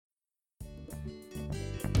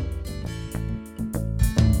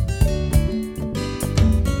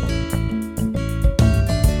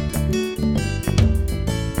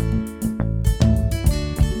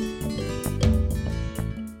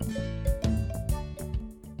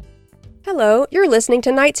Hello, you're listening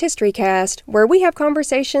to Knight's History Cast, where we have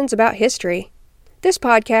conversations about history. This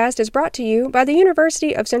podcast is brought to you by the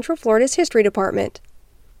University of Central Florida's History Department.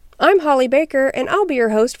 I'm Holly Baker, and I'll be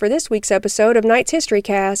your host for this week's episode of Knight's History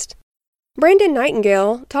Cast. Brandon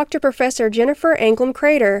Nightingale talked to Professor Jennifer Anglim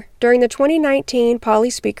Kreder during the 2019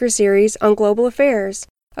 Pauley Speaker Series on Global Affairs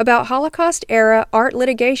about Holocaust-era art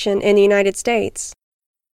litigation in the United States.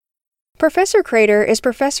 Professor Kreder is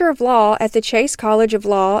professor of law at the Chase College of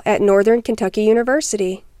Law at Northern Kentucky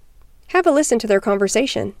University. Have a listen to their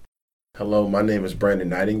conversation. Hello, my name is Brandon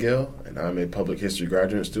Nightingale, and I'm a public history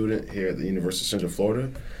graduate student here at the University of Central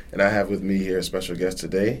Florida. And I have with me here a special guest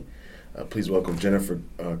today. Please welcome Jennifer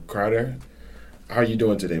Kreder. How are you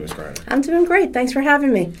doing today, Ms. Kreder? I'm doing great. Thanks for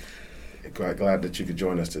having me. Glad that you could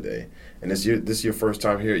join us today. And this is your first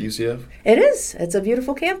time here at UCF? It is. It's a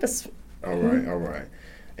beautiful campus. All right.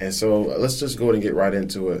 And so let's just go ahead and get right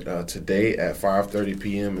into it. Today at 5:30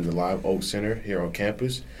 p.m. in the Live Oak Center here on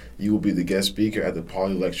campus, you will be the guest speaker at the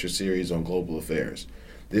Pauley Lecture Series on Global Affairs.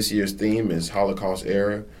 This year's theme is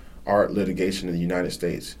Holocaust-era art litigation in the United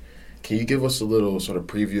States. Can you give us a little sort of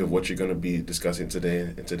preview of what you're going to be discussing today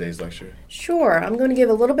in today's lecture? Sure. I'm going to give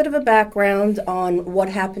a little bit of a background on what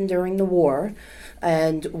happened during the war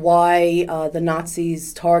and why the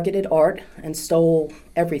Nazis targeted art and stole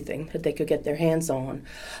everything that they could get their hands on.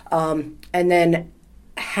 And then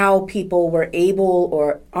how people were able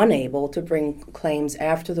or unable to bring claims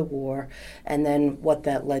after the war, and then what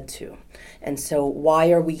that led to. And so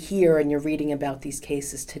why are we here and you're reading about these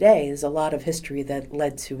cases today? There's a lot of history that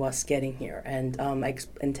led to us getting here, and I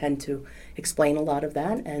intend to explain a lot of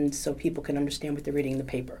that, and so people can understand what they're reading in the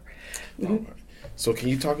paper. Mm-hmm. All right. So can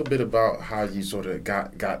you talk a bit about how you sort of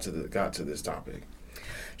got to this topic?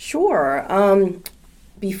 Sure.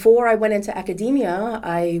 Before I went into academia,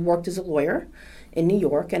 I worked as a lawyer in New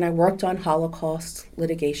York, and I worked on Holocaust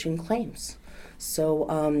litigation claims.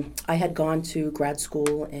 So I had gone to grad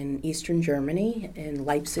school in Eastern Germany, in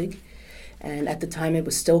Leipzig, and at the time it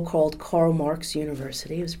was still called Karl Marx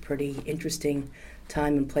University. It was a pretty interesting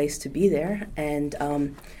time and place to be there, and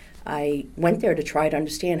I went there to try to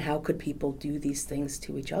understand how could people do these things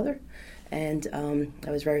to each other, and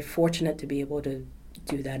I was very fortunate to be able to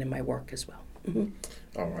do that in my work as well. Mm-hmm.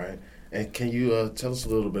 All right. And can you tell us a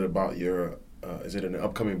little bit about your is it an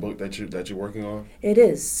upcoming book that you're working on? It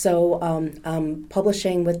is. So I'm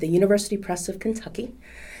publishing with the University Press of Kentucky,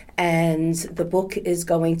 and the book is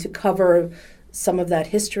going to cover some of that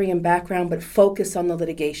history and background, but focus on the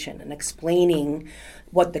litigation and explaining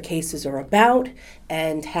what the cases are about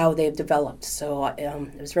and how they've developed. So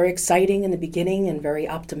it was very exciting in the beginning and very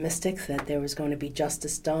optimistic that there was going to be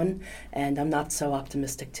justice done, and I'm not so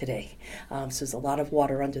optimistic today. So there's a lot of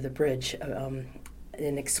water under the bridge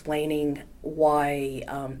in explaining why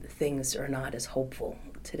things are not as hopeful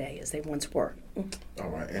today as they once were. All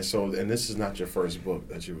right. And this is not your first book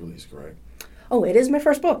that you released, correct? Oh, it is my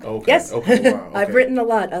first book. Okay. Yes. Okay. Wow. Okay. I've written a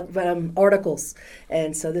lot of articles,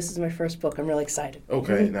 and so this is my first book. I'm really excited.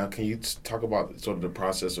 Okay. Mm-hmm. Now, can you talk about sort of the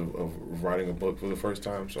process of writing a book for the first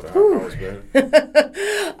time, sort of how it's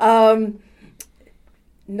been?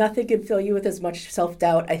 Nothing can fill you with as much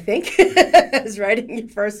self-doubt, I think, as writing your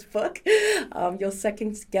first book. You'll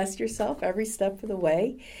second-guess yourself every step of the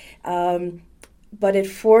way. But it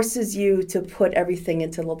forces you to put everything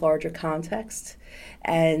into the larger context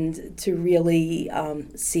and to really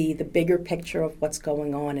see the bigger picture of what's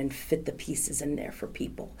going on and fit the pieces in there for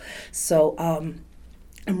people. So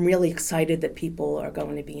I'm really excited that people are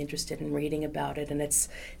going to be interested in reading about it, and it's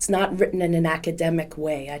not written in an academic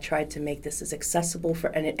way. I tried to make this as accessible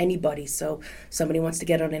for anybody, so if somebody wants to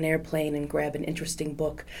get on an airplane and grab an interesting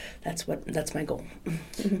book, that's my goal.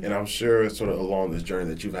 And I'm sure sort of along this journey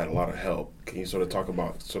that you've had a lot of help. Can you sort of talk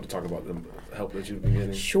about the help that you've been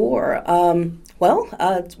getting? Sure.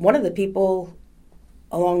 One of the people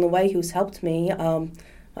along the way who's helped me,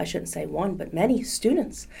 I shouldn't say one, but many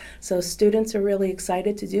students. So students are really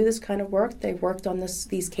excited to do this kind of work. They've worked on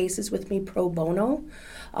these cases with me pro bono.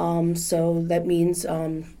 So that means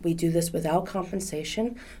we do this without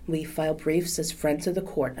compensation. We file briefs as friends of the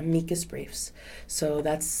court, amicus briefs. So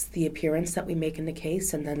that's the appearance that we make in the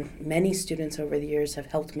case. And then many students over the years have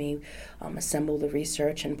helped me assemble the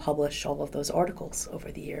research and publish all of those articles over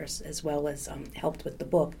the years, as well as helped with the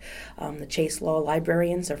book. The Chase Law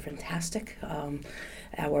librarians are fantastic.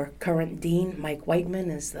 Our current dean, Mike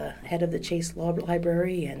Whiteman, is the head of the Chase Law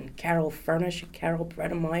Library, and Carol Furnish, Carol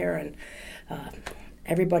Bredemeyer, and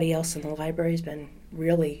everybody else in the library has been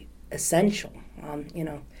really essential.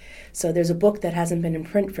 So there's a book that hasn't been in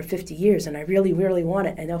print for 50 years, and I really, really want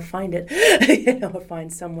it, and I'll find it. I'll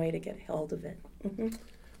find some way to get hold of it. Mm-hmm.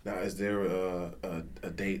 Now, is there a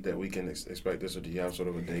date that we can expect this, or do you have sort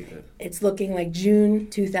of a date? It's looking like June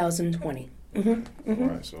 2020. All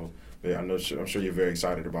right, so yeah, I'm sure you're very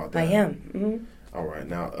excited about that. I am. All right,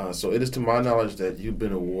 now, so it is to my knowledge that you've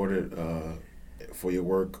been awarded for your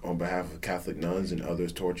work on behalf of Catholic nuns and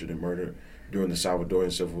others tortured and murdered during the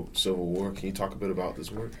Salvadoran Civil War. Can you talk a bit about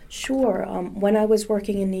this work? Sure. When I was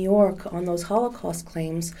working in New York on those Holocaust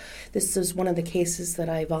claims, this is one of the cases that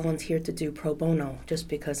I volunteered to do pro bono, just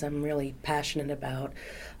because I'm really passionate about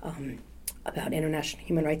international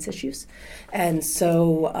human rights issues. And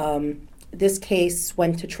so this case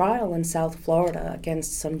went to trial in South Florida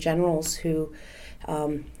against some generals who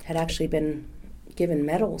had actually been given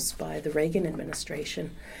medals by the Reagan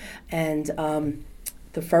administration. And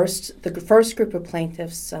the first group of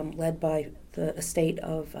plaintiffs, led by the estate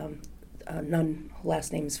of a nun, her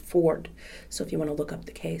last name is Ford, so if you want to look up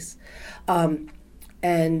the case.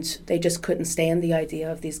 And they just couldn't stand the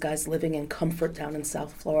idea of these guys living in comfort down in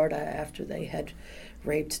South Florida after they had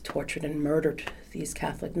raped, tortured, and murdered these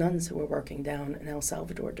Catholic nuns who were working down in El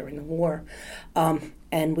Salvador during the war.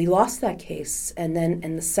 And we lost that case. And then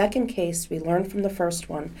in the second case, we learned from the first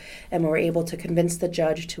one, and were able to convince the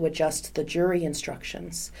judge to adjust the jury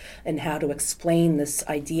instructions and how to explain this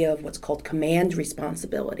idea of what's called command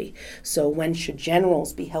responsibility. So when should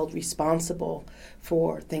generals be held responsible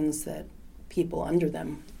for things that people under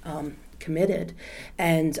them committed?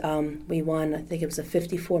 And we won, I think it was a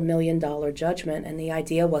 $54 million judgment, and the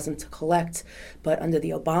idea wasn't to collect, but under the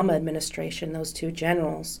Obama administration, those two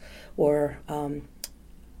generals were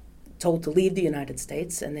told to leave the United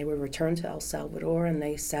States, and they were returned to El Salvador, and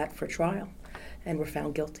they sat for trial and were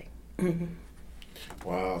found guilty.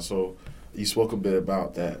 Wow, so you spoke a bit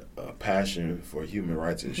about that passion for human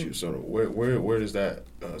rights issues. So where does that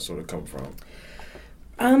sort of come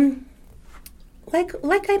from?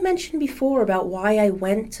 Like I mentioned before about why I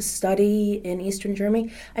went to study in Eastern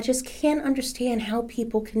Germany, I just can't understand how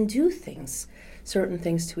people can do certain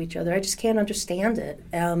things to each other. I just can't understand it.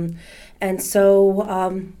 And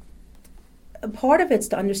so part of it's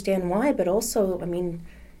to understand why, but also, I mean,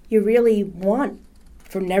 you really want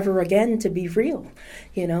for never again to be real,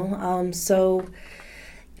 you know? So,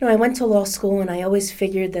 you know, I went to law school, and I always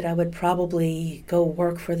figured that I would probably go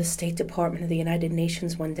work for the State Department of the United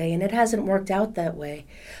Nations one day, and it hasn't worked out that way.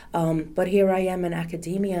 But here I am in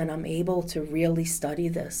academia, and I'm able to really study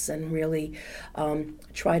this and really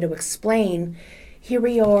try to explain. Here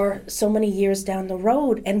we are so many years down the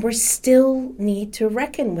road, and we still need to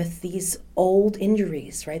reckon with these old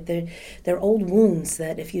injuries, right? They're old wounds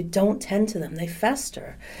that if you don't tend to them, they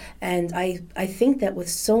fester. And I think that with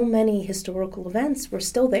so many historical events, we're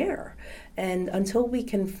still there. And until we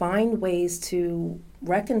can find ways to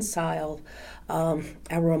reconcile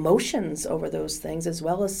our emotions over those things, as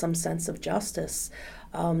well as some sense of justice,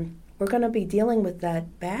 we're going to be dealing with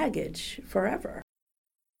that baggage forever.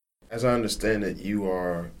 As I understand it, you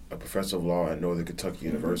are a professor of law at Northern Kentucky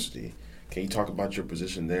University. Can you talk about your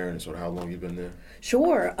position there and sort of how long you've been there?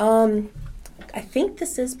 Sure. I think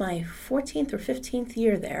this is my 14th or 15th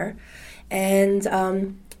year there, and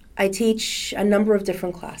I teach a number of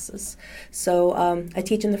different classes. So I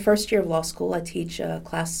teach in the first year of law school. I teach a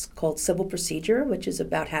class called Civil Procedure, which is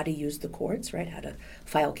about how to use the courts, right, how to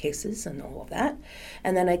file cases and all of that.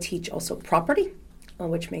 And then I teach also property,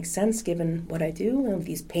 which makes sense given what I do.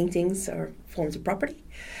 These paintings are forms of property.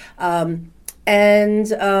 And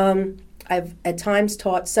I've at times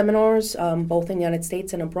taught seminars, both in the United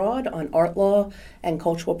States and abroad, on art law and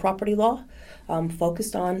cultural property law,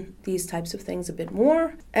 focused on these types of things a bit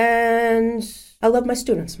more. And I love my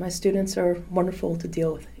students. My students are wonderful to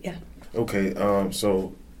deal with, yeah. Okay,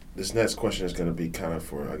 so this next question is going to be kind of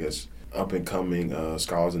for, I guess, up-and-coming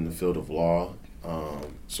scholars in the field of law.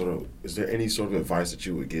 Is there any sort of advice that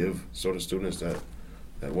you would give sort of students that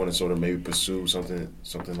want to sort of maybe pursue something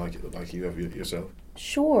like you have yourself?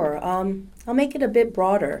 Sure. I'll make it a bit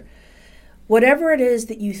broader. Whatever it is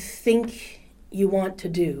that you think you want to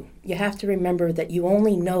do, you have to remember that you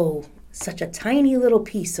only know such a tiny little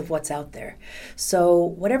piece of what's out there. So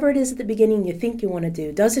whatever it is at the beginning you think you want to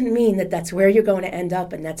do doesn't mean that that's where you're going to end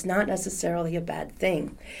up, and that's not necessarily a bad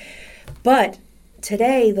thing. But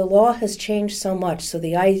today, the law has changed so much, so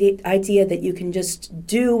the idea that you can just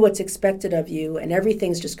do what's expected of you and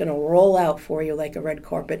everything's just going to roll out for you like a red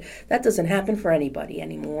carpet, that doesn't happen for anybody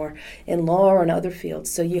anymore in law or in other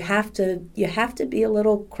fields. So you have to be a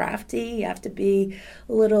little crafty, you have to be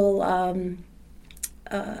a little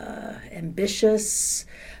ambitious,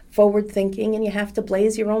 forward-thinking, and you have to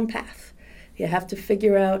blaze your own path. You have to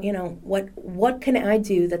figure out, what can I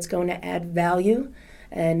do that's going to add value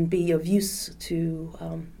and be of use to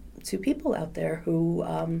to people out there who,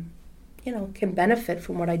 can benefit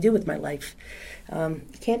from what I do with my life. You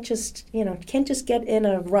can't just get in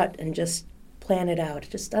a rut and just plan it out.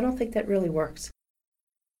 I don't think that really works.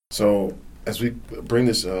 So as we bring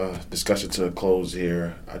this discussion to a close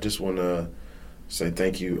here, I just want to say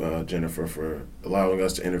thank you, Jennifer, for allowing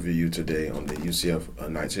us to interview you today on the UCF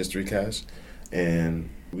Nights History Cast. And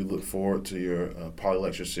we look forward to your Pauley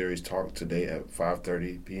Lecture Series talk today at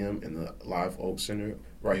 5:30 p.m. in the Live Oak Center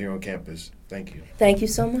right here on campus. Thank you. Thank you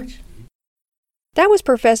so much. That was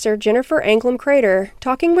Professor Jennifer Anglim Kreder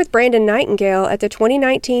talking with Brandon Nightingale at the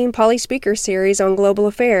 2019 Pauley Speaker Series on Global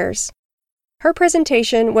Affairs. Her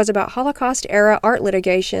presentation was about Holocaust-era art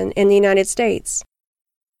litigation in the United States.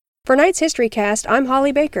 For Nights History Cast, I'm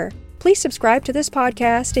Holly Baker. Please subscribe to this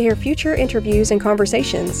podcast to hear future interviews and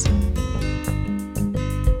conversations.